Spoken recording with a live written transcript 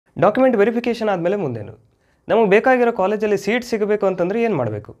Document verification ಆದಮೇಲೆ ಮುಂದೇನು? ನಮಗೆ ಬೇಕಾಗಿರೋ ಕಾಲೇಜಲ್ಲಿ ಸೀಟ್ ಸಿಗಬೇಕು ಅಂತಂದರೆ ಏನು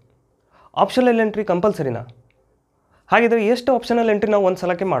ಮಾಡಬೇಕು? Optional entry ಕಂಪಲ್ಸರಿನಾ? ಹಾಗಿದ್ರೆ ಎಷ್ಟು ಆಪ್ಷನಲ್ ಎಂಟ್ರಿ ನಾವು ಒಂದು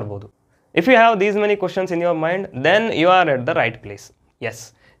ಸಲಕ್ಕೆ ಮಾಡ್ಬೋದು? If you have these many questions in your mind, then you are at the right place. S.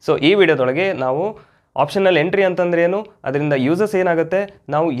 So ಈ ವಿಡಿಯೋದೊಳಗೆ ನಾವು ಆಪ್ಷನಲ್ ಎಂಟ್ರಿ ಅಂತಂದ್ರೆ ಏನು, ಅದರಿಂದ ಯೂಸಸ್ ಏನಾಗುತ್ತೆ,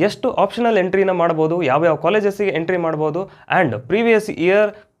 ನಾವು ಎಷ್ಟು ಆಪ್ಷನಲ್ ಎಂಟ್ರಿನ ಮಾಡ್ಬೋದು, ಯಾವ್ಯಾವ ಕಾಲೇಜಸ್ಸಿಗೆ ಎಂಟ್ರಿ ಮಾಡ್ಬೋದು, and previous year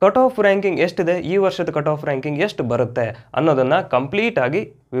cut off ranking ಎಷ್ಟಿದೆ, ಈ ವರ್ಷದ ಕಟ್ ಆಫ್ ರ್ಯಾಂಕಿಂಗ್ ಎಷ್ಟು ಬರುತ್ತೆ ಅನ್ನೋದನ್ನು ಕಂಪ್ಲೀಟಾಗಿ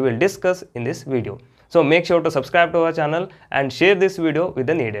we will discuss in this video. So make sure to subscribe to our channel and share this video with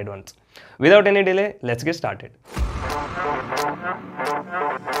the needed ones. Without any delay, let's get started.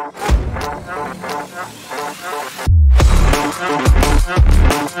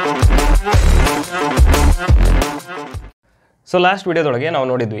 So last ವಿಡಿಯೋದೊಳಗೆ ನಾವು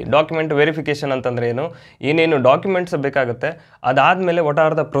ನೋಡಿದ್ವಿ document verification ಅಂತಂದ್ರೆ ಏನು, ಏನೇನು documents ಬೇಕಾಗುತ್ತೆ, ಅದಾದಮೇಲೆ what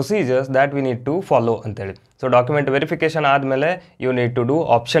are the procedures that we need to follow ಅಂತೇಳಿ. So document verification ಆದಮೇಲೆ you need to do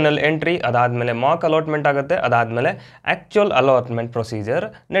optional entry, ಅದಾದಮೇಲೆ ಮಾಕ್ ಅಲಾಟ್ಮೆಂಟ್ ಆಗುತ್ತೆ, ಅದಾದಮೇಲೆ ಆ್ಯಕ್ಚುಯಲ್ ಅಲಾಟ್ಮೆಂಟ್ ಪ್ರೊಸೀಜರ್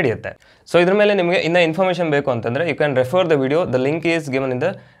ನಡೆಯುತ್ತೆ. ಸೊ ಇದ್ರ ಮೇಲೆ ನಿಮಗೆ ಇನ್ನೂ ಇನ್ಫಾರ್ಮೇಷನ್ ಬೇಕು ಅಂತಂದರೆ you can refer the video, the link is given in the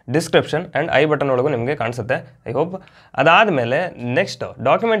description and I button ಒಳಗೂ ನಿಮಗೆ ಕಾಣಿಸುತ್ತೆ, ಐ ಹೋಪ್. ಅದಾದಮೇಲೆ ನೆಕ್ಸ್ಟ್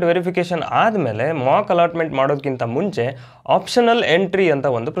ಡಾಕ್ಯುಮೆಂಟ್ ವೆರಿಫಿಕೇಷನ್ ಆದಮೇಲೆ ಮಾಕ್ ಅಲಾಟ್ಮೆಂಟ್ ಮಾಡೋದಕ್ಕಿಂತ ಮುಂಚೆ ಆಪ್ಷನಲ್ ಎಂಟ್ರಿ ಅಂತ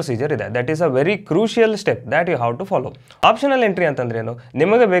ಒಂದು ಪ್ರೊಸೀಜರ್ ಇದೆ. That is a very crucial step that you have to follow. Optional entry ಅಂತಂದ್ರೇನು,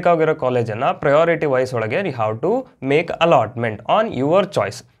 ನಿಮಗೆ ಬೇಕಾಗಿರೋ ಕಾಲೇಜನ್ನು ಪ್ರಯಾರಿಟಿ ವೈಸ್ ಒಳಗೆ you have to make allotment on your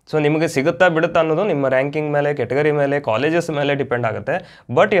choice. So ನಿಮಗೆ ಸಿಗುತ್ತಾ ಬಿಡುತ್ತಾ ಅನ್ನೋದು ನಿಮ್ಮ ರ್ಯಾಂಕಿಂಗ್ ಮೇಲೆ, ಕೆಟಗರಿ ಮೇಲೆ, ಕಾಲೇಜಸ್ ಮೇಲೆ ಡಿಪೆಂಡ್ ಆಗುತ್ತೆ.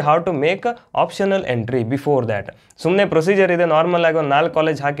 But you have to make optional entry before that. ಸುಮ್ಮನೆ ಪ್ರೊಸೀಜರ್ ಇದೆ, ನಾರ್ಮಲ್ ಆಗಿ ಒಂದು 4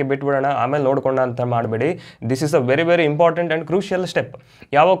 ಕಾಲೇಜ್ ಹಾಕಿ ಬಿಟ್ಬಿಡೋಣ ಆಮೇಲೆ ನೋಡ್ಕೊಂಡ ಅಂತ ಮಾಡಬೇಡಿ. This is a very very important and crucial step.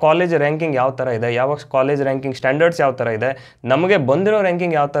 ಯಾವ ಕಾಲೇಜ್ ರ್ಯಾಂಕಿಂಗ್ ಯಾವ ಥರ ಇದೆ, ಯಾವ ಕಾಲೇಜ್ ರ್ಯಾಂಕಿಂಗ್ ಸ್ಟ್ಯಾಂಡರ್ಡ್ಸ್ ಯಾವ ಥರ ಇದೆ, ನಮಗೆ ಬಂದಿರೋ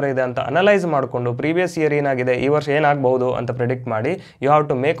ರ್ಯಾಂಕಿಂಗ್ ಯಾವ ಥರ ಇದೆ ಅಂತ ಅನಲೈಸ್ ಮಾಡಿಕೊಂಡು ಪ್ರೀವಿಯಸ್ ಇಯರ್ ಏನಾಗಿದೆ, ಈ ವರ್ಷ ಏನಾಗಬಹುದು ಅಂತ ಪ್ರಿಡಿಕ್ಟ್ ಮಾಡಿ you have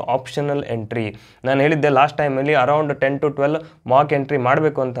to make optional entry. ನಾನು ಹೇಳಿದ್ದೆ ಲಾಸ್ಟ್ ಟೈಮಲ್ಲಿ ಅರೌಂಡ್ 10 to 12 ಮಾಕ್ ಎಂಟ್ರಿ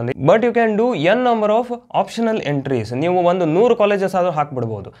ಮಾಡಬೇಕು ಅಂತಂದು. But you can do N number of optional entries. ನೀವು ಒಂದು 100 ಕಾಲೇಜಸ್ ಆದರೂ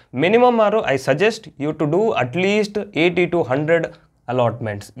ಹಾಕ್ಬಿಡ್ಬೋದು. ಮಿನಿಮಮ್ ಆರು I suggest you to do at least 80 to 100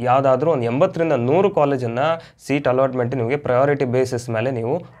 ಅಲಾಟ್ಮೆಂಟ್ಸ್. ಯಾವುದಾದ್ರೂ ಒಂದು 80ರಿಂದ 100 ಕಾಲೇಜನ್ನು ಸೀಟ್ ಅಲಾಟ್ಮೆಂಟ್ ನಿಮಗೆ ಪ್ರಯಾರಿಟಿ ಬೇಸಿಸ್ ಮೇಲೆ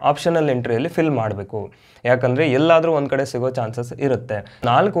ನೀವು ಆಪ್ಷನಲ್ ಎಂಟ್ರಿಯಲ್ಲಿ ಫಿಲ್ ಮಾಡಬೇಕು. ಯಾಕಂದರೆ ಎಲ್ಲಾದರೂ ಒಂದು ಕಡೆ ಸಿಗೋ ಚಾನ್ಸಸ್ ಇರುತ್ತೆ.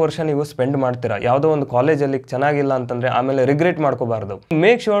 4 ವರ್ಷ ನೀವು ಸ್ಪೆಂಡ್ ಮಾಡ್ತೀರಾ ಯಾವುದೋ ಒಂದು ಕಾಲೇಜಲ್ಲಿ ಚೆನ್ನಾಗಿಲ್ಲ ಅಂತಂದರೆ ಆಮೇಲೆ ರಿಗ್ರೆಟ್ ಮಾಡ್ಕೋಬಾರ್ದು.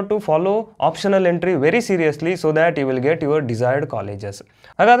 Make sure to follow optional entry very seriously so that you will get your desired colleges.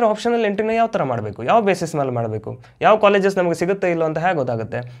 ಹಾಗಾದರೆ ಆಪ್ಷನಲ್ ಎಂಟ್ರಿನ ಯಾವ ಥರ ಮಾಡಬೇಕು, ಯಾವ ಬೇಸಿಸ್ ಮೇಲೆ ಮಾಡಬೇಕು, ಯಾವ ಕಾಲೇಜಸ್ ನಮಗೆ ಸಿಗುತ್ತೆ ಇಲ್ಲ ಅಂತ ಹೇಗೆ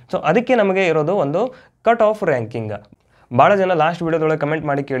ಗೊತ್ತಾಗುತ್ತೆ? ಸೊ ಅದಕ್ಕೆ ನಮಗೆ ಇರೋದು ಒಂದು ಕಟ್ ಆಫ್ ರ್ಯಾಂಕಿಂಗ್. ಭಾಳ ಜನ ಲಾಸ್ಟ್ ವಿಡಿಯೋದೊಳಗೆ ಕಮೆಂಟ್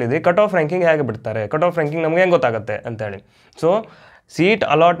ಮಾಡಿ ಕೇಳಿದ್ರಿ ಕಟ್ ಆಫ್ ರ್ಯಾಂಕಿಂಗ್ ಹೇಗೆ ಬಿಡ್ತಾರೆ, ಕಟ್ ಆಫ್ ರ್ಯಾಂಕಿಂಗ್ ನಮಗೆ ಹೆಂಗೆ ಗೊತ್ತಾಗುತ್ತೆ ಅಂತೇಳಿ. ಸೊ ಸೀಟ್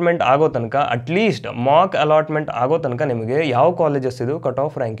ಅಲಾಟ್ಮೆಂಟ್ ಆಗೋ ತನಕ, ಅಟ್ಲೀಸ್ಟ್ ಮಾಕ್ ಅಲಾಟ್ಮೆಂಟ್ ಆಗೋ ತನಕ ನಿಮಗೆ ಯಾವ ಕಾಲೇಜಸ್ ಇದು ಕಟ್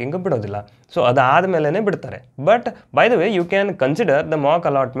ಆಫ್ ರ್ಯಾಂಕಿಂಗ್ ಬಿಡೋದಿಲ್ಲ. ಸೊ ಅದಾದಮೇಲೆ ಬಿಡ್ತಾರೆ. But by the way you can consider the Mach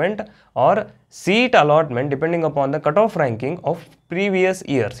allotment R seat allotment depending upon the cut off ranking of previous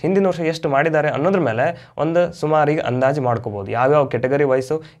years. ಹಿಂದಿನ ವರ್ಷ ಎಷ್ಟು ಮಾಡಿದ್ದಾರೆ ಅನ್ನೋದ್ರ ಮೇಲೆ ಒಂದು ಸುಮಾರಿಗೆ ಅಂದಾಜು ಮಾಡ್ಕೋಬೋದು. ಯಾವ್ಯಾವ ಕೆಟಗರಿ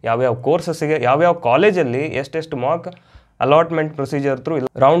ವೈಸು, ಯಾವ್ಯಾವ ಕೋರ್ಸಸ್ಸಿಗೆ, ಯಾವ್ಯಾವ ಕಾಲೇಜಲ್ಲಿ ಎಷ್ಟೆಷ್ಟು Mach allotment procedure through,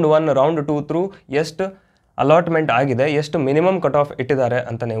 round 1 round 2 through ಎಷ್ಟು ಅಲಾಟ್ಮೆಂಟ್ ಆಗಿದೆ, ಎಷ್ಟು ಮಿನಿಮಮ್ ಕಟ್ ಆಫ್ ಇಟ್ಟಿದ್ದಾರೆ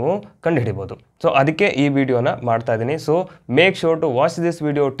ಅಂತ ನೀವು ಕಂಡುಹಿಡಿಬೋದು. ಸೊ ಅದಕ್ಕೆ ಈ ವಿಡಿಯೋನ ಮಾಡ್ತಾ ಇದ್ದೀನಿ. So make sure to watch this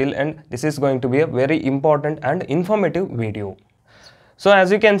video till end. This is going to be a very important and informative video. So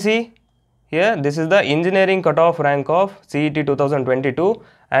as you can see here, this is the engineering cutoff rank of CET 2022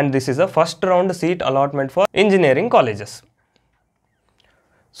 and this is the first round seat allotment for engineering colleges.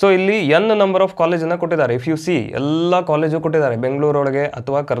 So ಇಲ್ಲಿ N number of ಕಾಲೇಜನ್ನು ಕೊಟ್ಟಿದ್ದಾರೆ. If U C ಎಲ್ಲ college ಕೊಟ್ಟಿದ್ದಾರೆ. ಬೆಂಗಳೂರೊಳಗೆ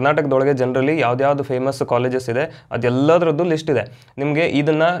ಅಥವಾ ಕರ್ನಾಟಕದೊಳಗೆ generally ಯಾವ್ದಾವ್ದು famous colleges ಇದೆ ಅದೆಲ್ಲದರದ್ದು list ಇದೆ. ನಿಮಗೆ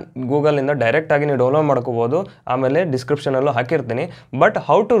ಇದನ್ನು ಗೂಗಲಿಂದ ಡೈರೆಕ್ಟಾಗಿ ನೀವು ಡೌನ್ಲೋಡ್ ಮಾಡ್ಕೋಬೋದು, ಆಮೇಲೆ ಡಿಸ್ಕ್ರಿಪ್ಷನಲ್ಲೂ ಹಾಕಿರ್ತೀನಿ. But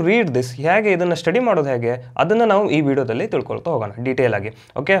how to read this, ಹೇಗೆ ಇದನ್ನು ಸ್ಟಡಿ ಮಾಡೋದು ಹೇಗೆ, ಅದನ್ನು ನಾವು ಈ ವಿಡಿಯೋದಲ್ಲಿ ತಿಳ್ಕೊಳ್ತಾ ಹೋಗೋಣ ಡೀಟೇಲ್ ಆಗಿ.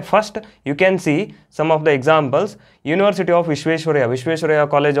 Okay, first you can see some of the examples. University of Visvesvaraya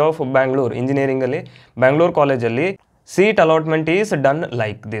college of Bangalore, ಇಂಜಿನಿಯರಿಂಗಲ್ಲಿ Bangalore ಕಾಲೇಜಲ್ಲಿ seat allotment is done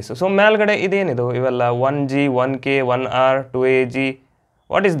like this. So ಮೇಲ್ಗಡೆ ಇದೇನಿದು, ಇವೆಲ್ಲ 1G 1K 1R 2AG,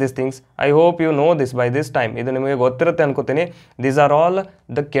 what is this things? I hope you know this by this time. ಇದು ನಿಮಗೆ ಗೊತ್ತಿರುತ್ತೆ ಅನ್ಕೋತೀನಿ. These are all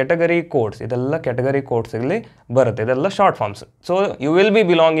the category codes. ಇದೆಲ್ಲ category codes ಇಲ್ಲಿ ಬರುತ್ತೆ, ಇದೆಲ್ಲ short forms. So you will be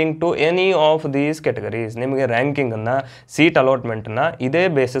belonging to any of these categories. ನಿಮಗೆ ರ್ಯಾಂಕಿಂಗನ್ನು, seat ಅಲಾಟ್ಮೆಂಟನ್ನು ಇದೇ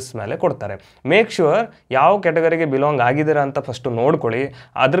ಬೇಸಿಸ್ ಮೇಲೆ ಕೊಡ್ತಾರೆ. ಮೇಕ್ ಶ್ಯೂರ್ ಯಾವ ಕೆಟಗರಿಗೆ ಬಿಲಾಂಗ್ ಆಗಿದ್ದೀರಾ ಅಂತ ಫಸ್ಟು ನೋಡ್ಕೊಳ್ಳಿ.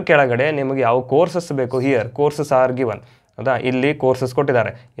 ಅದ್ರ ಕೆಳಗಡೆ ನಿಮಗೆ ಯಾವ ಕೋರ್ಸಸ್ ಬೇಕು, ಹಿಯರ್ ಕೋರ್ಸಸ್ ಆರ್ ಗಿವನ್. ಹೌದಾ, ಇಲ್ಲಿ ಕೋರ್ಸಸ್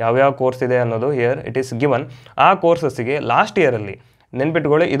ಕೊಟ್ಟಿದ್ದಾರೆ. ಯಾವ್ಯಾವ ಕೋರ್ಸ್ ಇದೆ ಅನ್ನೋದು ಹಿಯರ್ ಇಟ್ ಈಸ್ ಗಿವನ್. ಆ ಕೋರ್ಸಸ್ಸಿಗೆ ಲಾಸ್ಟ್ ಇಯರಲ್ಲಿ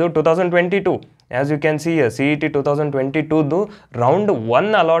ನೆನ್ಪಿಟ್ಕೊಳ್ಳಿ, ಇದು 2022. As you can see CET 2022ದು round 1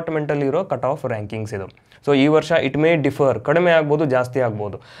 ಅಲಾಟ್ಮೆಂಟಲ್ಲಿ ಇರೋ ಕಟ್ ಆಫ್ ರ್ಯಾಂಕಿಂಗ್ಸ್ ಇದು. ಸೊ ಈ ವರ್ಷ ಇಟ್ ಮೇ ಡಿಫರ್, ಕಡಿಮೆ ಆಗ್ಬೋದು, ಜಾಸ್ತಿ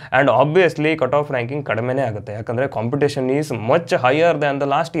ಆಗ್ಬೋದು. And obviously cut off ranking ಕಡಿಮೆನೇ ಆಗುತ್ತೆ, ಯಾಕಂದರೆ competition is much higher than the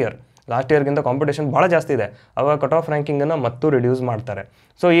last year. Last ಇಯರ್ಗಿಂತ competition ಭಾಳ ಜಾಸ್ತಿ ಇದೆ. ಅವಾಗ ಕಟ್ ಆಫ್ ರ್ಯಾಂಕಿಂಗನ್ನು ಮತ್ತೂ ರಿಡ್ಯೂಸ್ ಮಾಡ್ತಾರೆ.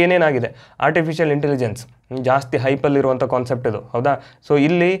 ಸೊ ಏನೇನಾಗಿದೆ, ಆರ್ಟಿಫಿಷಿಯಲ್ ಇಂಟೆಲಿಜೆನ್ಸ್ ಜಾಸ್ತಿ ಹೈಪಲ್ಲಿರುವಂಥ ಕಾನ್ಸೆಪ್ಟ್ ಇದು, ಹೌದಾ. ಸೊ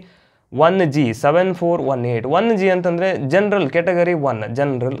ಇಲ್ಲಿ 1G 7418 1G ಅಂತಂದರೆ general category 1,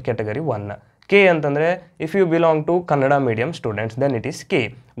 general category 1. K ಅಂತಂದರೆ if you belong to Kannada medium students then it is K.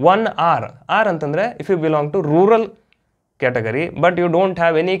 1R ಅಂತಂದರೆ if you belong to rural category but you don't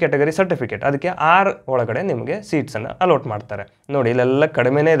have any category certificate, ಅದಕ್ಕೆ R ಒಳಗಡೆ ನಿಮಗೆ ಸೀಟ್ಸನ್ನು allot ಮಾಡ್ತಾರೆ. ನೋಡಿ ಇಲ್ಲೆಲ್ಲ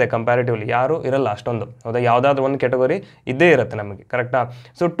ಕಡಿಮೆನೇ ಇದೆ ಕಂಪ್ಯಾರಿಟಿವ್ಲಿ, ಯಾರೂ ಇರಲ್ಲ ಅಷ್ಟೊಂದು, ಹೌದಾ. ಯಾವುದಾದ್ರೂ ಒಂದು ಕ್ಯಾಟಗರಿ ಇದ್ದೇ ಇರುತ್ತೆ ನಮಗೆ, ಕರೆಕ್ಟಾ.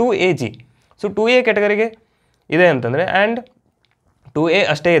 ಸೊ 2AG, ಸೊ 2A ಕ್ಯಾಟಗರಿಗೆ ಇದೆ ಅಂತಂದರೆ ಆ್ಯಂಡ್ 2A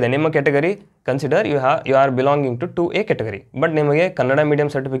ಅಷ್ಟೇ ಇದೆ ನಿಮ್ಮ category. Consider you are belonging to 2A category, but ನಿಮಗೆ ಕನ್ನಡ ಮೀಡಿಯಂ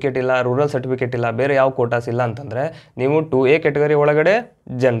ಸರ್ಟಿಫಿಕೇಟ್ ಇಲ್ಲ, ರೂರಲ್ ಸರ್ಟಿಫಿಕೇಟ್ ಇಲ್ಲ, ಬೇರೆ ಯಾವ ಕೋಟಾಸ್ ಇಲ್ಲ ಅಂತಂದರೆ ನೀವು 2A ಕ್ಯಾಟಗರಿ ಒಳಗಡೆ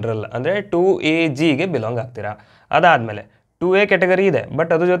ಜನರಲ್ ಅಂದರೆ 2AGಗೆ ಬಿಲಾಂಗ್ ಆಗ್ತೀರಾ. ಅದಾದಮೇಲೆ 2A ಕ್ಯಾಟಗರಿ ಇದೆ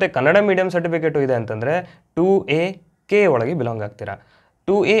ಬಟ್ ಅದ್ರ ಜೊತೆ ಕನ್ನಡ ಮೀಡಿಯಂ ಸರ್ಟಿಫಿಕೇಟು ಇದೆ ಅಂತಂದರೆ 2AK ಒಳಗೆ ಬಿಲಾಂಗ್ ಆಗ್ತೀರಾ.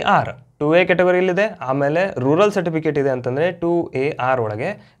 2A ಕ್ಯಾಟಗರಿಯಲ್ಲಿದೆ, ಆಮೇಲೆ ರೂರಲ್ ಸರ್ಟಿಫಿಕೇಟ್ ಇದೆ ಅಂತಂದರೆ 2AR ಒಳಗೆ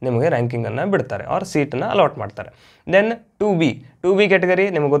ನಿಮಗೆ ರ್ಯಾಂಕಿಂಗನ್ನು ಬಿಡ್ತಾರೆ ಆರ್ ಸೀಟನ್ನು ಅಲಾಟ್ ಮಾಡ್ತಾರೆ. ದೆನ್ 2B ಕ್ಯಾಟಗರಿ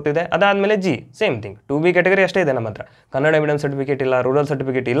ನಿಮಗೆ ಗೊತ್ತಿದೆ. ಅದಾದಮೇಲೆ G same thing, 2B category ಅಷ್ಟೇ ಇದೆ ನಮ್ಮ ಹತ್ರ, ಕನ್ನಡ ಮೀಡಿಯಂ ಸರ್ಟಿಫಿಕೇಟ್ ಇಲ್ಲ, ರೂರಲ್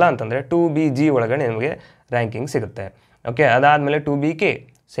ಸರ್ಟಿಫಿಕೇಟ್ ಇಲ್ಲ ಅಂತಂದರೆ 2BG ಒಳಗಡೆ ನಿಮಗೆ ರ್ಯಾಂಕಿಂಗ್ ಸಿಗುತ್ತೆ. ಓಕೆ, ಅದಾದಮೇಲೆ 2BK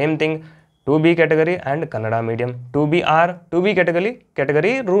same thing, 2B category and Kannada medium. 2B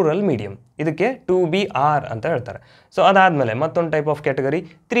category rural medium, ಇದಕ್ಕೆ 2BR ಅಂತ ಹೇಳ್ತಾರೆ. ಸೊ ಅದಾದಮೇಲೆ ಮತ್ತೊಂದು type of category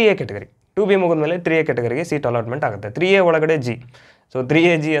 3A category. 2B ಮುಗಿದ್ಮೇಲೆ 3A ಕ್ಯಾಟಗರಿಗೆ ಸೀಟ್ ಅಲಾಟ್ಮೆಂಟ್ ಆಗುತ್ತೆ. 3A ಒಳಗಡೆ G. ಸೊ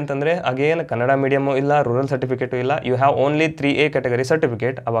 3AG ಅಂತಂದರೆ ಅಗೇನ್ ಕನ್ನಡ ಮೀಡಿಯಮು ಇಲ್ಲ, ರೂರಲ್ ಸರ್ಟಿಫಿಕೇಟು ಇಲ್ಲ, you have only 3A category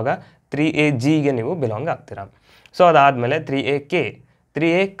certificate, ಅವಾಗ 3AGಗೆ ನೀವು ಬಿಲಾಂಗ್ ಆಗ್ತೀರಾ. ಸೊ ಅದಾದಮೇಲೆ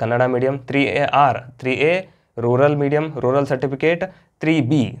 3A Kannada medium, 3AR 3A rural medium, rural certificate,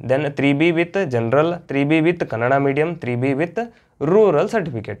 3B then 3B with general, 3B with Kannada medium, 3B with rural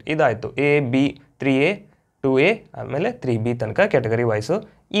certificate. ಇದಾಯಿತು AB 3A 2A ಆಮೇಲೆ 3B ತನಕ category wise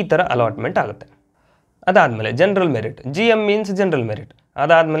ಈ ಥರ allotment ಆಗುತ್ತೆ. ಅದಾದಮೇಲೆ general merit, GM means general merit.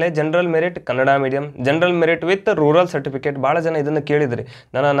 ಅದಾದಮೇಲೆ general merit Kannada medium, general merit with rural certificate. ಭಾಳ ಜನ ಇದನ್ನು ಕೇಳಿದ್ರಿ,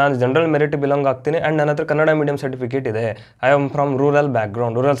 ನಾನು ಜನರಲ್ ಮೆರಿಟ್ ಬಿಲಾಂಗ್ ಆಗ್ತೀನಿ ಆ್ಯಂಡ್ ನನ್ನ ಹತ್ರ ಕನ್ನಡ ಮೀಡಿಯಂ ಸರ್ಟಿಫಿಕೇಟ್ ಇದೆ, I am from rural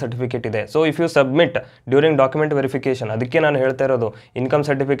background, rural certificate ಇದೆ. So if you submit during document verification, ಅದಕ್ಕೆ ನಾನು ಹೇಳ್ತಾ ಇರೋದು ಇನ್ಕಮ್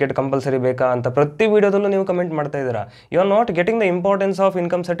ಸರ್ಟಿಫಿಕೇಟ್ ಕಂಪಲ್ಸರಿ ಬೇಕಾ ಅಂತ ಪ್ರತಿ ವಿಡಿಯೋದಲ್ಲೂ ನೀವು ಕಮೆಂಟ್ ಮಾಡ್ತಾ ಇದ್ದೀರಾ. You are not getting the importance of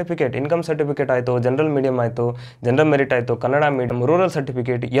income certificate ಆಯಿತು, ಜನರಲ್ ಮೀಡಿಯಂ ಆಯಿತು, ಜನರಲ್ ಮೆರಿಟ್ ಆಯಿತು, ಕನ್ನಡ ಮೀಡಿಯಂ, ರೂರಲ್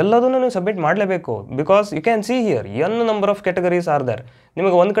ಸರ್ಟಿಫಿಕೇಟ್ ಎಲ್ಲದನ್ನು ನೀವು ಸಬ್ಮಿಟ್ ಮಾಡಲೇಬೇಕು. Because you can see here N number of categories R there.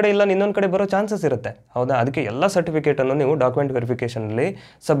 ನಿಮಗೆ ಒಂದು ಕಡೆ ಇಲ್ಲ ಇನ್ನೊಂದು ಕಡೆ ಬರೋ ಚಾನ್ಸಸ್ ಇರುತ್ತೆ, ಹೌದಾ. ಅದಕ್ಕೆ ಎಲ್ಲ ಸರ್ಟಿಫಿಕೇಟನ್ನು ನೀವು ಡಾಕ್ಯುಮೆಂಟ್ ವೆರಿಫಿಕೇಷನಲ್ಲಿ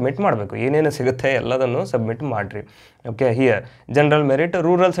ಸಬ್ಮಿಟ್ ಮಾಡಬೇಕು. ಏನೇನು ಸಿಗುತ್ತೆ ಎಲ್ಲದನ್ನು ಸಬ್ಮಿಟ್ ಮಾಡಿರಿ. Okay, here general merit,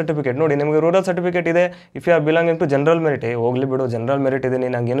 rural certificate. ನೋಡಿ ನಿಮಗೆ ರೂರಲ್ ಸರ್ಟಿಫಿಕೇಟ್ ಇದೆ, if you are belonging to general merit, ಹೋಗ್ಲಿ ಬಿಡು ಜನರಲ್ ಮೆರಿಟ್ ಇದೆ,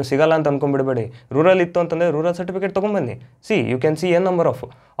 ನಂಗೆ ಏನು ಸಿಗಲ್ಲ ಅಂತ ಅನ್ಕೊಂಡ್ಬಿಡಬೇಡಿ. ರೂರಲ್ ಇತ್ತು ಅಂತಂದರೆ rural certificate ತೊಗೊಂಬನ್ನಿ. You can see N number of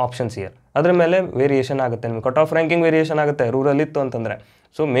options here. ಅದ್ರ ಮೇಲೆ ವೇರಿಯೇಷನ್ ಆಗುತ್ತೆ, ನಿಮಗೆ ಕಟ್ ಆಫ್ ರ್ಯಾಂಕಿಂಗ್ ವೇರಿಯೇಷನ್ ಆಗುತ್ತೆ ರೂರಲ್ ಇತ್ತು ಅಂತಂದರೆ.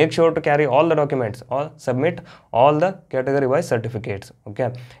 So make sure to carry all the documents or submit all the category wise certificates. Okay,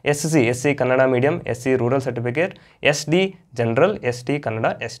 SC Kannada medium, SC rural certificate, SD general, ST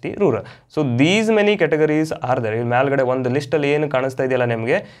Kannada, ST rural. So these many categories are there. ಇಲ್ಲಿ ಮೇಲ್ಗಡೆ ಒಂದು list ಅಲ್ಲಿ ಏನು ಕಾಣಿಸ್ತಾ ಇದೆಯಲ್ಲ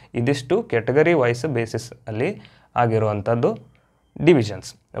ನಿಮಗೆ, ಇದಿಷ್ಟು category wise basis ಅಲ್ಲಿ ಆಗಿರುವಂತದ್ದು divisions.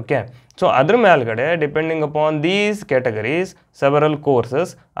 Okay, so other ಮೇಲ್ಗಡೆ depending upon these categories several courses,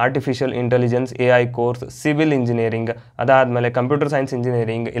 artificial intelligence AI course, civil engineering, ಅದಾದಮೇಲೆ computer science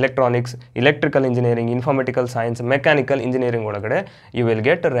engineering, electronics, electrical engineering, informatical science, mechanical engineering ಒಳಗಡೆ you will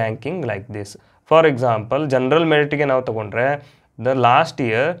get ranking like this. For example, general merit ಗೆ ನಾವು ತಗೊಂಡ್ರೆ the last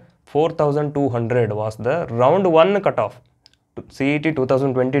year 4200 was the round 1 cutoff. CET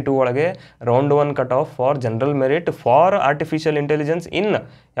 2022 ಒಳಗೆ round 1 cut off for general merit for artificial intelligence ಇನ್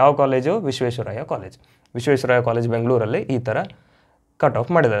ಯಾವ college? Visvesvaraya college ಬೆಂಗಳೂರಲ್ಲಿ ಈ ಥರ cut off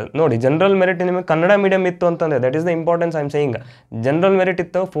ಮಾಡಿದ್ದಾರೆ. ನೋಡಿ ಜನರಲ್ ಮೆರಿಟ್ ನಿಮಗೆ ಕನ್ನಡ ಮೀಡಿಯಂ ಇತ್ತು ಅಂತಂದರೆ that is the importance I am saying. General merit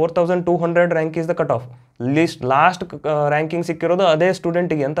ಇತ್ತು 4200 rank is the cut off. Last ranking ಸಿಕ್ಕಿರೋದು ಅದೇ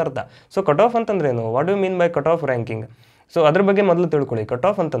ಸ್ಟೂಡೆಂಟಿಗೆ ಅಂತ ಅರ್ಥ. ಸೊ ಕಟ್ ಆಫ್ ಅಂತಂದ್ರೇನು? What you mean bye cut off ranking? So ಅದ್ರ ಬಗ್ಗೆ ಮೊದಲು ತಿಳ್ಕೊಳ್ಳಿ. ಕಟ್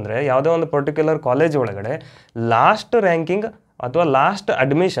ಆಫ್ ಅಂತಂದರೆ ಯಾವುದೇ ಒಂದು ಪರ್ಟಿಕ್ಯುಲರ್ ಕಾಲೇಜ್ ಒಳಗಡೆ ಲಾಸ್ಟ್ ರ್ಯಾಂಕಿಂಗ್ ಅಥವಾ ಲಾಸ್ಟ್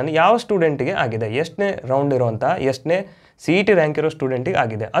ಅಡ್ಮಿಷನ್ ಯಾವ ಸ್ಟೂಡೆಂಟಿಗೆ ಆಗಿದೆ, ಎಷ್ಟನೇ ರೌಂಡ್ ಇರೋವಂಥ ಎಷ್ಟನೇ CET ರ್ಯಾಂಕ್ ಇರೋ ಸ್ಟೂಡೆಂಟಿಗೆ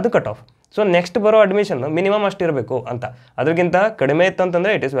ಆಗಿದೆ, ಅದು ಕಟ್ ಆಫ್. ಸೊ ನೆಕ್ಸ್ಟ್ ಬರೋ ಅಡ್ಮಿಷನ್ ಮಿನಿಮಮ್ ಅಷ್ಟಿರಬೇಕು ಅಂತ. ಅದಕ್ಕಿಂತ ಕಡಿಮೆ ಇತ್ತು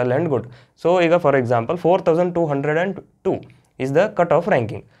ಅಂತಂದರೆ it is well and good. So ಈಗ for example 4202 is the cut off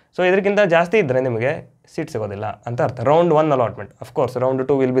ranking. So ಇದಕ್ಕಿಂತ ಜಾಸ್ತಿ ಇದ್ದರೆ ನಿಮಗೆ ಸೀಟ್ ಸಿಗೋದಿಲ್ಲ ಅಂತ ಅರ್ಥ. Round 1 allotment, of course round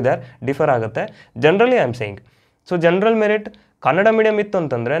 2 will be there, differ ಆಗುತ್ತೆ. Generally I am saying. So general merit Kannada medium ಇತ್ತು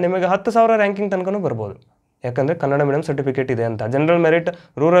ಅಂತಂದರೆ ನಿಮಗೆ 10,000 ರ್ಯಾಂಕಿಂಗ್ ತನಕನೂ ಬರ್ಬೋದು, ಯಾಕಂದರೆ ಕನ್ನಡ ಮೀಡಿಯಂ ಸರ್ಟಿಫಿಕೇಟ್ ಇದೆ ಅಂತ. ಜನರಲ್ ಮೆರಿಟ್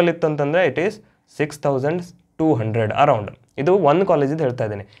ರೂರಲ್ ಇತ್ತು ಅಂತಂದರೆ ಇಟ್ ಈಸ್ 6200 ಅರೌಂಡ್. ಇದು ಒಂದು ಕಾಲೇಜಿದ್ದು ಹೇಳ್ತಾ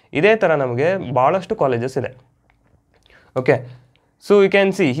ಇದ್ದೀನಿ. ಇದೇ ಥರ ನಮಗೆ ಭಾಳಷ್ಟು ಕಾಲೇಜಸ್ ಇದೆ. Okay, so you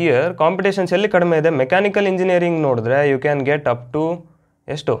can see here competitions ಎಲ್ಲಿ ಕಡಿಮೆ ಇದೆ. ಮೆಕ್ಯಾನಿಕಲ್ ಇಂಜಿನಿಯರಿಂಗ್ ನೋಡಿದ್ರೆ you can get up to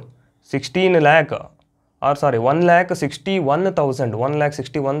ಎಷ್ಟು 16 lakh ಆರ್ ಸಾರಿ 1,61,000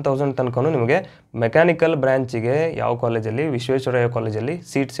 1,61,000 ತನಕ ನಿಮಗೆ ಮೆಕ್ಯಾನಿಕಲ್ ಬ್ರ್ಯಾಂಚಿಗೆ ಯಾವ ಕಾಲೇಜಲ್ಲಿ ವಿಶ್ವೇಶ್ವರಯ್ಯ ಕಾಲೇಜಲ್ಲಿ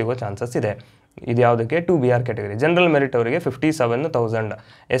ಸೀಟ್ ಸಿಗೋ ಚಾನ್ಸಸ್ ಇದೆ. ಇದು ಯಾವುದಕ್ಕೆ 2BR ಕ್ಯಾಟಗರಿ. ಜನರಲ್ ಮೆರಿಟ್ ಅವರಿಗೆ 57,000,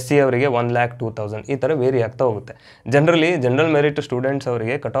 SC ಅವರಿಗೆ 1,02,000 ಈ ಥರ ವೇರಿ ಆಗ್ತಾ ಹೋಗುತ್ತೆ. ಜನರಲ್ ಮೆರಿಟ್ ಸ್ಟೂಡೆಂಟ್ಸ್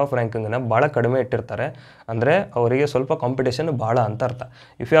ಅವರಿಗೆ ಕಟ್ ಆಫ್ ರ್ಯಾಂಕಿಂಗನ್ನು ಭಾಳ ಕಡಿಮೆ ಇಟ್ಟಿರ್ತಾರೆ, ಅಂದರೆ ಅವರಿಗೆ ಸ್ವಲ್ಪ ಕಾಂಪಿಟೇಷನ್ ಭಾಳ ಅಂತ ಅರ್ಥ.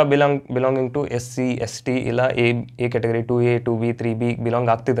 If you are belonging to SC ST ಇಲ್ಲ A category 2A 2B 3B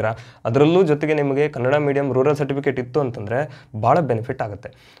belong ಆಗ್ತಿದ್ದೀರಾ, ಅದರಲ್ಲೂ ಜೊತೆಗೆ ನಿಮಗೆ ಕನ್ನಡ ಮೀಡಿಯಂ ರೂರಲ್ ಸರ್ಟಿಫಿಕೇಟ್ ಇತ್ತು ಅಂತಂದರೆ ಭಾಳ ಬೆನಿಫಿಟ್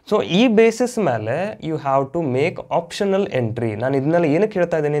ಆಗುತ್ತೆ. ಸೊ ಈ ಬೇಸಿಸ್ ಮೇಲೆ you have to make optional entry. ನಾನು ಇದನ್ನೆಲ್ಲ ಏನಕ್ಕೆ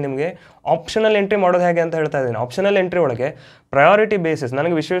ಹೇಳ್ತಾ ಇದ್ದೀನಿ ನಿಮಗೆ, ಆಪ್ಷನಲ್ ಎಂಟ್ರಿ ಮಾಡೋದು ಹೇಗೆ ಅಂತ ಹೇಳ್ತಾ ಇದ್ದೀನಿ. ಆಪ್ಷನಲ್ ಎಂಟ್ರಿ ಒಳಗೆ ಪ್ರಯಾರಿಟಿ ಬೇಸಿಸ್,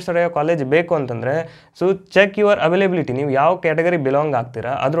 ನನಗೆ ವಿಶ್ವೇಶ್ವರಯ್ಯ ಕಾಲೇಜ್ ಬೇಕು ಅಂತಂದರೆ ಸೊ ಚೆಕ್ ಯುವರ್ ಅವೈಲೇಬಿಲಿಟಿ, ನೀವು ಯಾವ ಕ್ಯಾಟಗರಿ ಬಿಲಾಂಗ್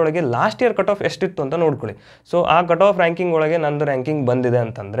ಆಗ್ತೀರಾ ಅದರೊಳಗೆ ಲಾಸ್ಟ್ ಇಯರ್ ಕಟ್ ಆಫ್ ಎಷ್ಟಿತ್ತು ಅಂತ ನೋಡ್ಕೊಳ್ಳಿ. ಸೊ ಆ ಕಟ್ ಆಫ್ ರ್ಯಾಂಕಿಂಗ್ ಒಳಗೆ ನಂದು ರ್ಯಾಂಕಿಂಗ್ ಬಂದಿದೆ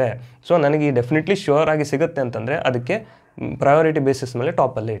ಅಂತಂದರೆ ಸೊ ನನಗೆ ಡೆಫಿನೆಟ್ಲಿ ಶ್ಯೂರ್ ಆಗಿ ಸಿಗುತ್ತೆ ಅಂತಂದರೆ ಅದಕ್ಕೆ ಪ್ರಯಾರಿಟಿ ಬೇಸಿಸ್ ಮೇಲೆ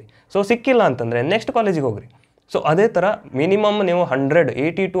ಟಾಪಲ್ಲೇ ಇಡಿ. ಸೊ ಸಿಕ್ಕಿಲ್ಲ ಅಂತಂದರೆ ನೆಕ್ಸ್ಟ್ ಕಾಲೇಜಿಗೆ ಹೋಗ್ರಿ. ಸೊ ಅದೇ ಥರ ಮಿನಿಮಮ್ ನೀವು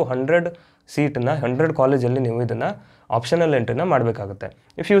 80 to 100 ಸೀಟನ್ನು 100 ಕಾಲೇಜಲ್ಲಿ ನೀವು ಇದನ್ನು ಆಪ್ಷನಲ್ ಎಂಟ್ರಿನ ಮಾಡಬೇಕಾಗುತ್ತೆ.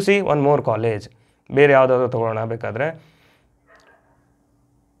 If U C one more college, ಬೇರೆ ಯಾವುದಾದ್ರು ತೊಗೊಳ್ಳೋಣ ಬೇಕಾದರೆ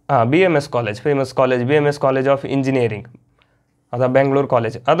BMS college, famous college BMS college of engineering, ಅದು ಬೆಂಗಳೂರು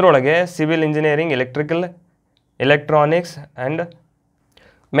ಕಾಲೇಜ್. ಅದರೊಳಗೆ civil engineering, electrical, electronics and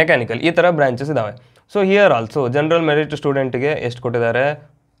mechanical ಈ ಥರ ಬ್ರಾಂಚಸ್ ಇದ್ದಾವೆ. So here also general merit ಸ್ಟೂಡೆಂಟ್ಗೆ ಎಷ್ಟು ಕೊಟ್ಟಿದ್ದಾರೆ,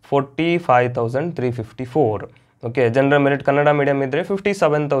 45,354. Okay, general merit Kannada medium ಇದ್ದರೆ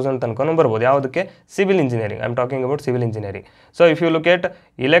 57,000 ತನಕ ಬರ್ಬೋದು. ಯಾವುದಕ್ಕೆ, civil engineering. I am talking about civil engineering. So if you look at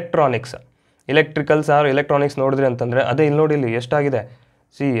electronics, electricals R electronics ನೋಡಿದ್ರಿ ಅಂತಂದರೆ ಅದೇ ಇಲ್ಲಿ ನೋಡಿ, ಇಲ್ಲಿ ಎಷ್ಟಾಗಿದೆ.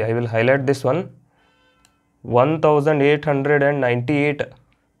 C I will highlight this one, 1,898.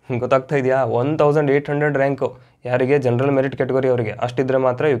 ಗೊತ್ತಾಗ್ತಾ ಇದೆಯಾ, 1,800 ರ್ಯಾಂಕು ಯಾರಿಗೆ, ಜನರಲ್ ಮೆರಿಟ್ ಕ್ಯಾಟಗರಿ ಅವರಿಗೆ. ಅಷ್ಟಿದ್ರೆ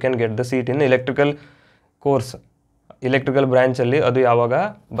ಮಾತ್ರ you can get the seat in electrical course. Electrical ಬ್ರ್ಯಾಂಚಲ್ಲಿ ಅದು ಯಾವಾಗ,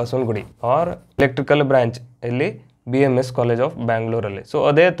 ಬಸವನಗುಡಿ, ಆರ್ ಎಲೆಕ್ಟ್ರಿಕಲ್ ಬ್ರ್ಯಾಂಚ್ ಇಲ್ಲಿ BMS ಕಾಲೇಜ್ ಆಫ್ ಬ್ಯಾಂಗ್ಳೂರಲ್ಲಿ. ಸೊ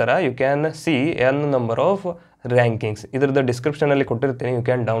ಅದೇ ಥರ you can see n number of rankings. ಇದ್ರದ್ದು ಡಿಸ್ಕ್ರಿಪ್ಷನಲ್ಲಿ ಕೊಟ್ಟಿರ್ತೀನಿ, you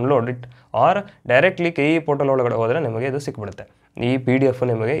can download it R directly KE portal ಒಳಗಡೆ ಹೋದರೆ ನಿಮಗೆ ಇದು ಸಿಕ್ಬಿಡುತ್ತೆ. ಈ PDF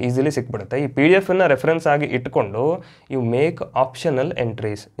ನಿಮಗೆ ಈಸಿಲಿ ಸಿಕ್ಬಿಡುತ್ತೆ. ಈ PDF ರೆಫರೆನ್ಸ್ ಆಗಿ ಇಟ್ಕೊಂಡು ಯು ಮೇಕ್ ಆಪ್ಷನಲ್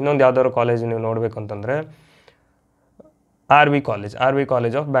ಎಂಟ್ರೀಸ್. ಇನ್ನೊಂದು ಯಾವ್ದಾದ್ರು ಕಾಲೇಜ್ ನೀವು ನೋಡಬೇಕು ಅಂತಂದರೆ RV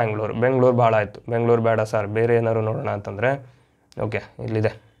ಕಾಲೇಜ್ ಆಫ್ ಬೆಂಗಳೂರು ಭಾಳ ಆಯಿತು, ಬೆಂಗಳೂರು ಬೇಡ ಸರ್, ಬೇರೆ ಏನಾದ್ರು ನೋಡೋಣ ಅಂತಂದರೆ ಓಕೆ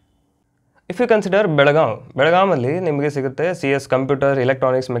ಇಲ್ಲಿದೆ. ಇಫ್ ಯು ಕನ್ಸಿಡರ್ ಬೆಳಗಾಮಲ್ಲಿ ನಿಮಗೆ ಸಿಗುತ್ತೆ CS computer,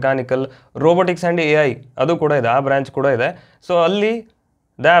 electronics, mechanical, robotics and AI ಅದು ಕೂಡ ಇದೆ, ಆ ಬ್ರಾಂಚ್ ಕೂಡ ಇದೆ. ಸೊ ಅಲ್ಲಿ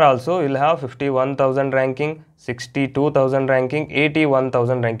there also will have 51,000 ranking, 62,000 ranking,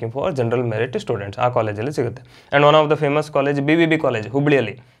 81,000 ranking for general merit students. ಆ ಕಾಲೇಜಲ್ಲಿ ಸಿಗುತ್ತೆ. And one of the famous college BBB college,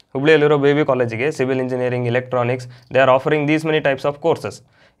 ಹುಬ್ಳಿಯಲ್ಲಿರೋ BBB ಕಾಲೇಜಿಗೆ civil engineering, electronics, they are offering these many types of courses.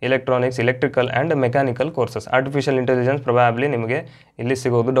 Electronics, electrical and mechanical courses. Artificial intelligence probably ನಿಮಗೆ ಇಲ್ಲಿ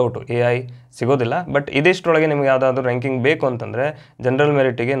ಸಿಗೋದು doubt, AI ಸಿಗೋದಿಲ್ಲ. But ಇದಿಷ್ಟರೊಳಗೆ ನಿಮಗೆ ಯಾವುದಾದ್ರೂ ranking ಬೇಕು ಅಂತಂದರೆ general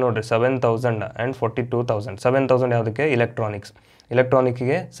ಮೆರಿಟಿಗೆ ನೋಡಿರಿ 7,000 ಆ್ಯಂಡ್ 42,000. 7,000 ಯಾವುದಕ್ಕೆ,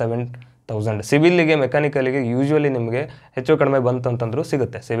 ಎಲೆಕ್ಟ್ರಾನಿಕ್ಕಿಗೆ 7,000. ಸಿವಿಲ್ಲಿಗೆ, ಮೆಕ್ಯಾನಿಕಲಿಗೆ ಯೂಶ್ವಲಿ ನಿಮಗೆ ಹೆಚ್ಚು ಕಡಿಮೆ ಬಂತಂತಂದ್ರೂ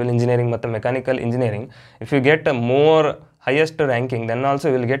ಸಿಗುತ್ತೆ. ಸಿವಿಲ್ ಇಂಜಿನಿಯರಿಂಗ್ ಮತ್ತು mechanical engineering if you get more highest ranking then also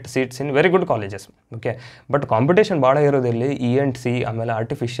will get seats in very good colleges. Okay, but competition ಭಾಳ ಇರೋದಲ್ಲಿ ENT, ಆಮೇಲೆ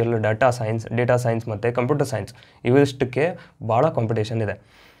ಆರ್ಟಿಫಿಷಿಯಲ್, ಡೇಟಾ ಸೈನ್ಸ್ ಮತ್ತು ಕಂಪ್ಯೂಟರ್ ಸೈನ್ಸ್ ಇವಿಷ್ಟಕ್ಕೆ ಭಾಳ ಕಾಂಪಿಟೇಷನ್ ಇದೆ.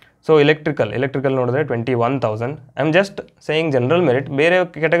 ಸೊ ಎಲೆಕ್ಟ್ರಿಕಲ್ ನೋಡಿದ್ರೆ 21,000. I am just saying general merit. ಬೇರೆ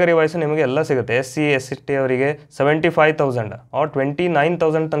category wise ನಿಮಗೆ ಎಲ್ಲ ಸಿಗುತ್ತೆ. SC ST ಅವರಿಗೆ 75,000 ಆರ್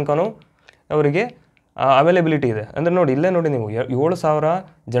 29,000 ತನಕನೂ ಅವರಿಗೆ ಅವೈಲೇಬಿಲಿಟಿ ಇದೆ. ಅಂದರೆ ನೋಡಿ, ಇಲ್ಲೇ ನೋಡಿ ನೀವು 7,000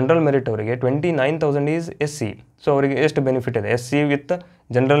 ಜನರಲ್ ಮೆರಿಟ್ ಅವರಿಗೆ, 29,000 ಈಸ್ SC. ಸೊ ಅವರಿಗೆ ಎಷ್ಟು ಬೆನಿಫಿಟ್ ಇದೆ, SC with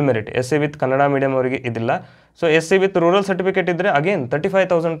general merit, SC with Kannada medium ಅವರಿಗೆ ಇದಿಲ್ಲ. So SC with rural certificate ಇದ್ದರೆ ಅಗೇನ್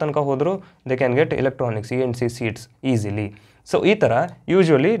 35,000 ತನಕ ಹೋದರೂ they can get electronics, ENT seats easily. So ಈ ಥರ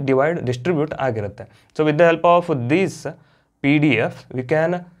ಯೂಶ್ವಲಿ ಡಿಸ್ಟ್ರಿಬ್ಯೂಟ್ ಆಗಿರುತ್ತೆ. So with the help of these PDF we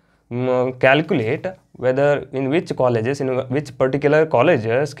can calculate whether in which particular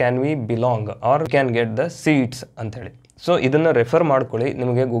colleges can we belong or can get the seats ಅಂಥೇಳಿ. So ಇದನ್ನು refer ಮಾಡ್ಕೊಳ್ಳಿ,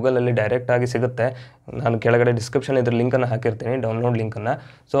 ನಿಮಗೆ ಗೂಗಲಲ್ಲಿ ಡೈರೆಕ್ಟಾಗಿ ಸಿಗುತ್ತೆ. ನಾನು ಕೆಳಗಡೆ ಡಿಸ್ಕ್ರಿಪ್ಷನ್ ಇದ್ರ ಲಿಂಕನ್ನು ಹಾಕಿರ್ತೀನಿ, ಡೌನ್ಲೋಡ್ ಲಿಂಕನ್ನು.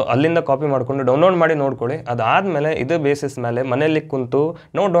 ಸೊ ಅಲ್ಲಿಂದ ಕಾಪಿ ಮಾಡಿಕೊಂಡು ಡೌನ್ಲೋಡ್ ಮಾಡಿ ನೋಡ್ಕೊಳ್ಳಿ. ಅದಾದಮೇಲೆ ಇದು ಬೇಸಿಸ್ ಮೇಲೆ ಮನೆಯಲ್ಲಿ ಕುಂತು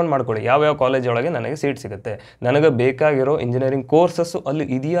ನೋಟ್ ಡೌನ್ ಮಾಡ್ಕೊಳ್ಳಿ, ಯಾವ್ಯಾವ ಕಾಲೇಜ್ ಒಳಗೆ ನನಗೆ ಸೀಟ್ ಸಿಗುತ್ತೆ, ನನಗೆ ಬೇಕಾಗಿರೋ ಇಂಜಿನಿಯರಿಂಗ್ ಕೋರ್ಸಸ್ಸು ಅಲ್ಲಿ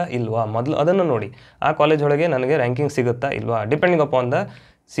ಇದೆಯಾ ಇಲ್ವಾ, ಮೊದಲು ಅದನ್ನು ನೋಡಿ. ಆ ಕಾಲೇಜ್ ಒಳಗೆ ನನಗೆ ರ್ಯಾಂಕಿಂಗ್ ಸಿಗುತ್ತಾ ಇಲ್ವಾ, depending upon the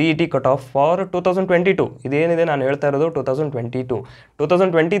CET cut off for 2022. ಇದೇನಿದೆ ನಾನು ಹೇಳ್ತಾ ಇರೋದು 2022.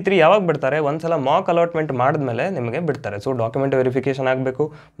 2023 ಯಾವಾಗ ಬಿಡ್ತಾರೆ, ಒಂದ್ಸಲ ಮಾಕ್ ಅಲಾಟ್ಮೆಂಟ್ ಮಾಡಿದ್ಮೇಲೆ ನಿಮಗೆ ಬಿಡ್ತಾರೆ. ಸೊ ಡಾಕ್ಯುಮೆಂಟ್ ವೆರಿಫಿಕೇಷನ್ ಆಗಬೇಕು,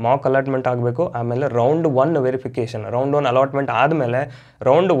 ಮಾಕ್ ಅಲಾಟ್ಮೆಂಟ್ ಆಗಬೇಕು, ಆಮೇಲೆ ರೌಂಡ್ 1 ವೆರಿಫಿಕೇಷನ್, ರೌಂಡ್ 1 ಅಲಾಟ್ಮೆಂಟ್ ಆದಮೇಲೆ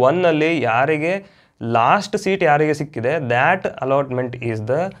ರೌಂಡ್ 1ನಲ್ಲಿ ಯಾರಿಗೆ ಲಾಸ್ಟ್ ಸೀಟ್ ಯಾರಿಗೆ ಸಿಕ್ಕಿದೆ that allotment is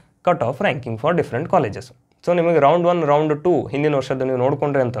the cut off ranking for different colleges. So ನಿಮಗೆ ರೌಂಡ್ 1 ರೌಂಡ್ 2 ಹಿಂದಿನ ವರ್ಷದ ನೀವು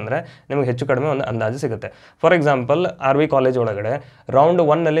ನೋಡಿಕೊಂಡ್ರೆ ಅಂತಂದರೆ ನಿಮಗೆ ಹೆಚ್ಚು ಕಡಿಮೆ ಒಂದು ಅಂದಾಜು ಸಿಗುತ್ತೆ. ಫಾರ್ ಎಕ್ಸಾಂಪಲ್ RV ಕಾಲೇಜ್ ಒಳಗಡೆ ರೌಂಡ್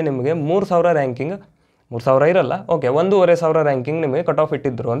 1ನಲ್ಲಿ ನಿಮಗೆ 3000 ರ್ಯಾಂಕಿಂಗ್, 3000 ಇರಲ್ಲ, ಓಕೆ 1500 ರ್ಯಾಂಕಿಂಗ್ ನಿಮಗೆ ಕಟ್ ಆಫ್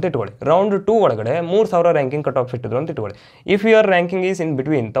ಇಟ್ಟಿದ್ರು ಅಂತ ಇಟ್ಕೊಳ್ಳಿ. ರೌಂಡ್ 2 ಒಳಗಡೆ 3000 ರ್ಯಾಂಕಿಂಗ್ ಕಟ್ ಆಫ್ ಇಟ್ಟಿದ್ರು ಅಂತ ಇಟ್ಕೊಳ್ಳಿ. If your ranking is in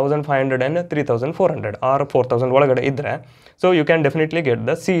between 1500 and 3400 R 4000 ಒಳಗಡೆ ಇದ್ದರೆ so you can definitely get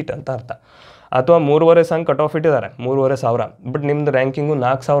the seat ಅಂತ ಅರ್ಥ. ಅಥವಾ 3,500 ಕಟ್ ಆಫ್ ಇಟ್ಟಿದ್ದಾರೆ, 3,500, ಬಟ್ ನಿಮ್ಮದು ರ್ಯಾಂಕಿಂಗು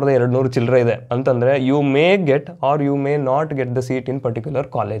 4200 ಚಿಲ್ಲರೆ ಇದೆ ಅಂತಂದರೆ you may get are you may not get the seat in particular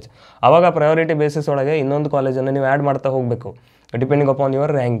college. ಆವಾಗ ಪ್ರಯಾರಿಟಿ ಬೇಸಿಸ್ ಒಳಗೆ ಇನ್ನೊಂದು ಕಾಲೇಜನ್ನು ನೀವು ಆ್ಯಡ್ ಮಾಡ್ತಾ ಹೋಗಬೇಕು depending upon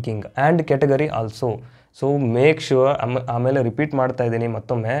your ranking and category also. So make sure, ಆಮೇಲೆ ರಿಪೀಟ್ ಮಾಡ್ತಾ ಇದ್ದೀನಿ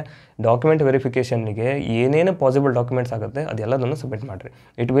ಮತ್ತೊಮ್ಮೆ, ಡಾಕ್ಯುಮೆಂಟ್ ವೆರಿಫಿಕೇಷನ್ನಿಗೆ ಏನೇನು ಪಾಸಿಬಲ್ ಡಾಕ್ಯುಮೆಂಟ್ಸ್ ಆಗುತ್ತೆ ಅದೆಲ್ಲದನ್ನು ಸಬ್ಮಿಟ್ ಮಾಡಿರಿ.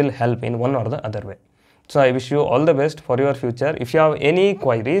 It will help in one are the other way. So I wish you all the best for your future. If you have any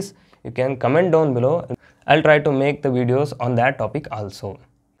queries you can comment down below. I'll try to make the videos on that topic also.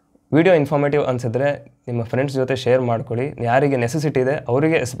 Video informative ಅನಿಸಿದ್ರೆ ನಿಮ್ಮ friends ಜೊತೆ share ಮಾಡ್ಕೊಳ್ಳಿ. ಯಾರಿಗೆ necessity ಇದೆ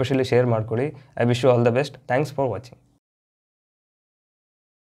ಅವರಿಗೆ especially share ಮಾಡ್ಕೊಳ್ಳಿ. I wish you all the best. Thanks for watching.